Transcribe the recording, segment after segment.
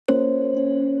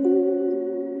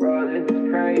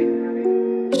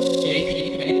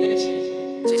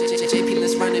JP,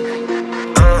 let's run it.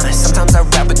 Sometimes I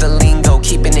rap with the lingo,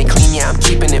 keeping it clean, yeah, I'm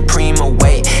keeping it primo.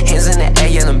 Wait, hands in the air,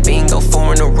 yelling bingo.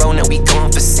 4 in a row, now we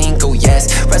going for cinco,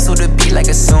 yes. Wrestle the beat like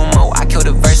a sumo. I killed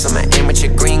a verse, I'm an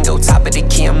amateur gringo. Top of the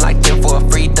key, I'm locked in for a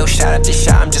free throw. Shot after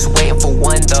shot, I'm just waiting for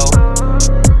one though.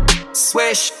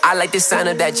 Swish, I like the sound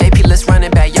of that. JP, let's run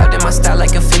it back. Y'all did my style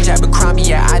like a Finch Abercrombie.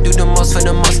 Yeah, I do the most for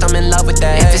the most, I'm in love with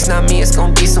that. If it's not me, it's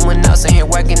gonna be someone else. In here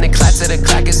working the clock till the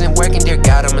clock isn't working. Dear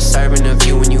God, I'm a servant of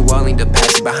you. When you all need to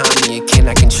pass it behind me, you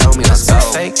cannot control me. Let's go.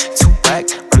 Too fake, too whack,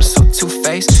 I'm so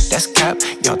two-faced. That's cap,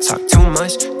 y'all talk too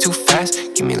much, too fast.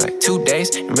 Give me like 2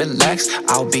 days and relax.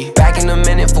 I'll be back in a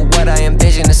minute for what I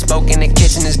envision. The smoke in the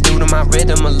kitchen is due to my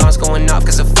rhythm. Alarm's going off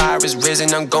cause the fire is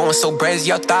risen. I'm going so brazy,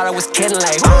 y'all thought I was kidding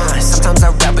like sometimes I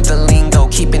rap with the lingo,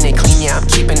 keeping it clean, yeah, I'm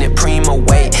keeping it primo.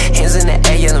 Wait, hands in the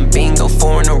air, yelling bingo.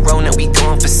 4 in a row, now we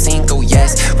going for cinco,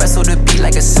 yes. Wrestle the beat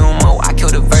like a sumo. I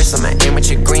killed a verse, I'm an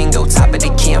amateur gringo. Top of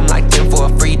the key, I'm locked in for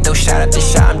a free throw. Shot after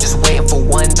shot, I'm just waiting for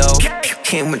one though.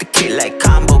 Came with the kid like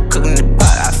combo, cooking the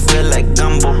pot, I feel like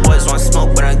gumbo. Boys want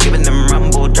smoke, but I'm giving them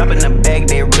rumble. Dropping the bag,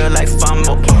 they real like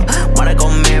fumble. Wanna go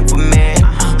man for man,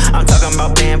 I'm talking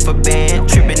about band for band.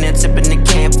 Tripping and tipping the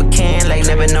can for can. Like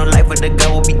never know life with the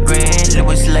go will be grand.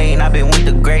 Lewis Lane, I've been with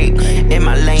the great. In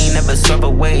my lane, never swerve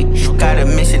away. Got a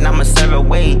mission, I'ma serve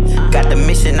away. Got the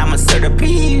mission, I'ma serve the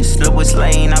peace. Lewis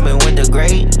Lane, I've been with the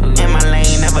great. In my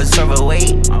lane, never swerve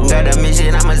away. Got a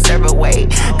mission, I'ma serve away.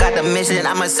 Got the mission,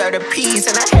 I'ma serve the peace.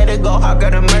 And I had to go hard,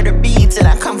 girl, to murder beats. And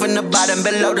I come from the bottom,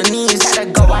 below the knees. Had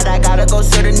to go out, I gotta go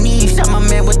serve the niche. I'm a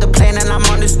man with the plan and I'm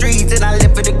on the streets. And I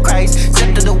live for the Christ.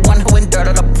 Step to the one who endured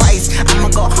all the price. I'ma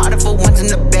go harder for ones in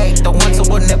the back. The ones who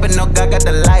will never know God got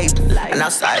the life. And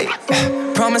outside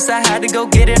promise I had to go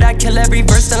get it. I kill every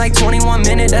verse in like 21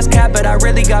 minutes. That's cap, but I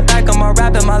really got back on my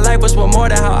rapping. My life was worth more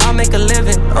than how I make a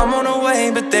living. I'm on the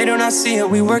way, but they do not see it.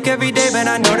 We work every day, but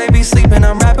I know they be sleeping.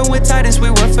 I'm rapping with Titus,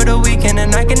 we work for the weekend.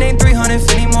 And I can name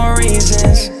 350 more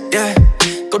reasons. Yeah,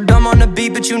 go dumb on the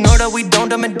beat, but you know that we don't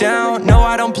dumb it down. No,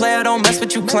 I don't play, I don't mess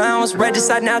with you clowns.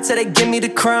 Regicide now till they give me the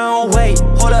crown. Wait,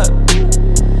 hold up.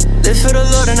 Live for the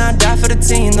Lord and I die for the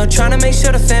team. Though trying to make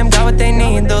sure the fam got what they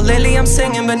need. Though lately I'm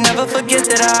singing, but never forget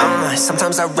that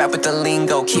sometimes I rap with the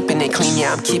lingo, keeping it clean,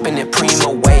 yeah, I'm keeping it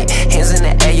primo. Wait, hands in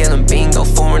the air, yelling bingo.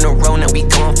 4 in a row, now we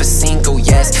going for cinco,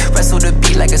 yes. Wrestle the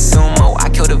beat like a sumo. I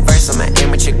killed a verse, I'm an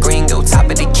amateur gringo. Top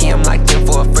of the key, I'm locked in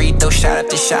for a free throw. Shot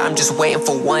after shot, I'm just waiting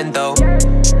for one though.